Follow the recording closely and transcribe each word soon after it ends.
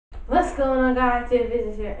What's going on, guys? It's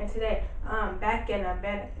Business here, and today I'm back and I'm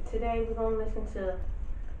better. Today we're gonna listen to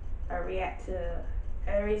react to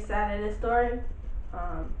Airi's side of the story.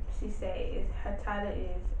 She said her title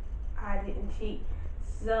is "I Didn't Cheat,"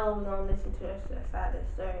 so we're gonna listen to her side of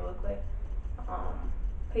the story real quick.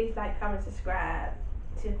 Please like, comment, subscribe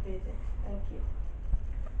to Business. Thank you.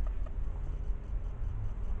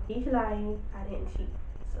 He's lying. I didn't cheat.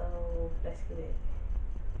 So let's get it.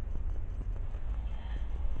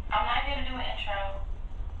 I'm not here to do an intro.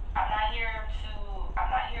 I'm not here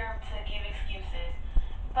to give excuses.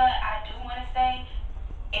 But I do want to say,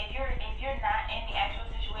 if you're not in the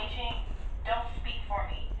actual situation, don't speak for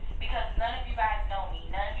me because none of you guys know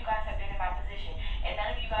me. None of you guys have been in my position, and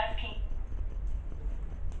none of you guys can.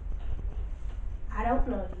 I don't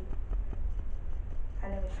know you.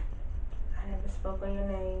 I never spoke on your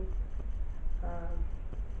name. Um,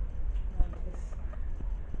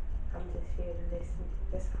 I'm just here to listen.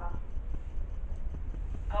 That's all.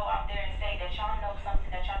 Go out there and say that y'all know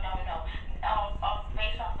something that y'all don't know,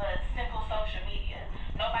 based off of simple social media.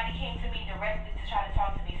 Nobody came to me directly to try to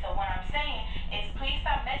talk to me. So what I'm saying is, please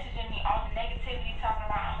stop messaging me all the negativity, talking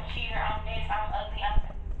about I'm a cheater, I'm this, I'm ugly,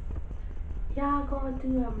 I'm. Y'all going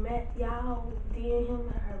through y'all DM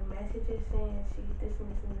him her messages saying she's this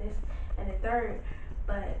and this and this and the third.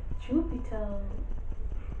 But truth be told,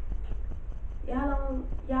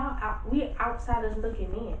 we outsiders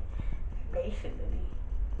looking in, basically.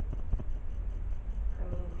 I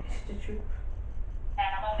mean, it's the truth. And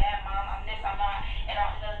I'm a bad mom, I'm this, I'm not, and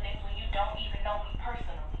all these other things when you don't even know me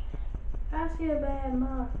personally. How's she a bad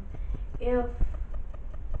mom? If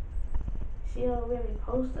she don't really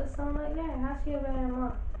post or something like that, how's she a bad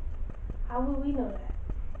mom? How would we know that?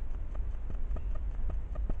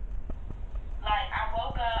 Like, I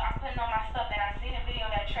woke up, I'm putting on my stuff, and I seen a video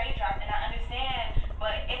that Trey dropped, and I understand,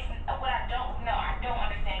 but it's what I don't know. I don't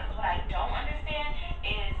understand, because what I don't understand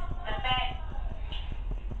is the fact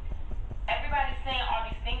everybody's saying all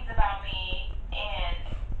these things about me, and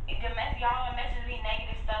y'all are messaging me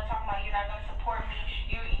negative stuff, talking about you're not gonna support me.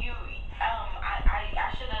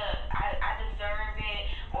 I should have, I deserve it,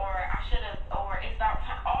 or I should have, or it's about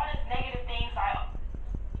time. All these negative things.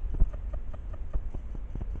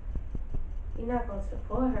 You're not gonna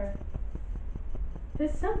support her.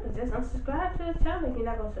 It's simple. Just unsubscribe to the channel if you're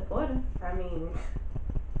not gonna support her. I mean,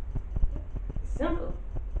 it's simple.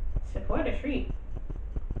 Support is free.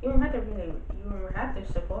 You don't have to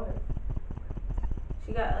support her.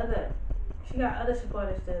 She got other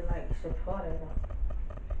supporters to like support her.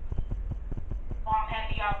 I'm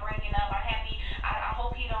happy y'all breaking up. I'm happy. I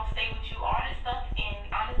hope he don't stay with you. All this stuff, and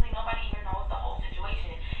honestly, nobody even knows the whole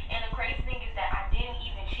situation. And the crazy thing is that I didn't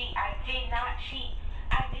even cheat. I did not cheat.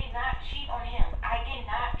 I did not cheat on him. I did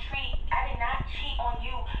not cheat on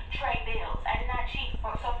you, Trey Bills. I did not cheat.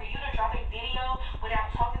 So for you to drop a video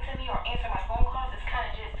without talking to me or answer my phone calls,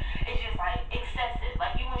 it's just like excessive.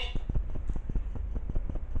 Like you wish.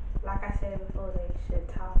 Like I said before, they should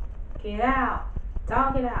talk it out.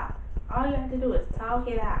 Talk it out. All you have to do is talk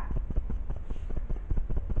it out.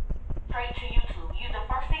 Straight to YouTube. The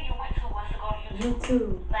first thing you went to was to go to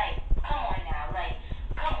YouTube. Like, come on now. Like,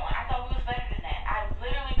 come on. I thought we was better than that. I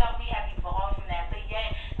literally thought we had evolved from that. But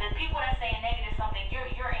yet, the people that saying negative something, you're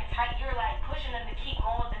like pushing them to keep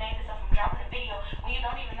going with the negative stuff from dropping a video when you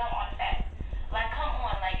don't even know all the facts. Like, come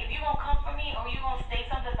on. Like, if you gonna come for me or you gonna say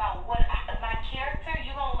something about my character,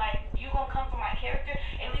 you gonna come for my character,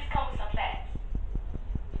 at least come with some facts.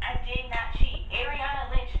 I did not cheat. Airi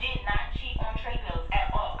did not cheat on Trey Bills at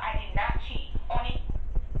all. I did not cheat on it.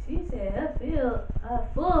 She said her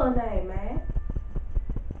full name, man.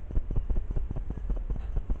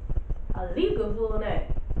 A legal full name.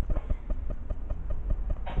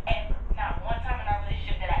 Ever. Not one time in our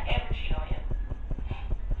relationship did I ever cheat on him.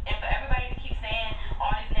 And for everybody to keep saying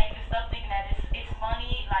all this negative stuff, thinking that it's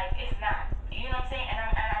funny, like it's not. You know what I'm saying? And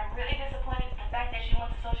I'm really disappointed the fact that she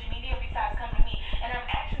went to social media besides coming to me. And I'm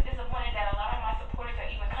actually disappointed that a lot of my supporters are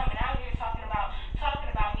even coming out here talking about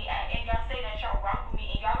me. And y'all say that y'all rock with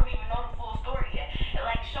me, and y'all don't even know the full story yet. And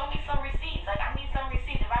like, show me some receipts. Like, I need some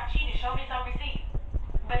receipts. If I cheated, show me some receipts.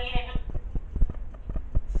 But he didn't.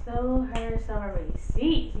 Show her some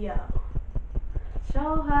receipts, yo.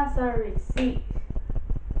 Show her some receipts.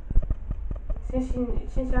 Since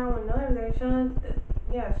y'all want to know everything, show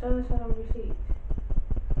her some receipts.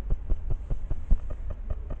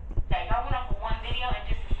 That y'all went off of one video and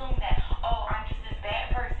just assumed that, oh, I'm just this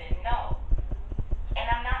bad person. No. And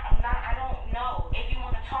I don't know. If you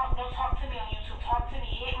want to talk, don't talk to me on YouTube. Talk to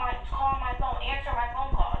me. Call my phone. Answer my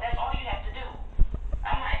phone call. That's all you have to do.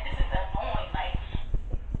 I'm like, this is annoying. Like,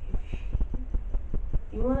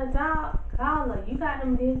 You want to talk? Call her. You got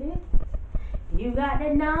them business. You got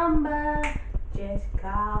the number. Just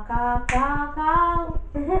call, call, call, call.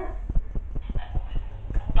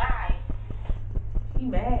 Bye. She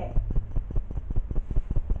mad.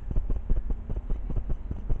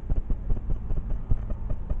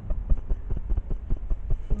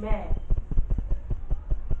 She mad.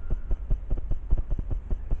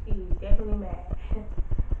 She's definitely mad.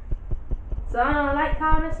 So like,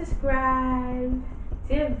 comment, subscribe.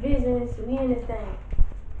 Tip business. We in this thing.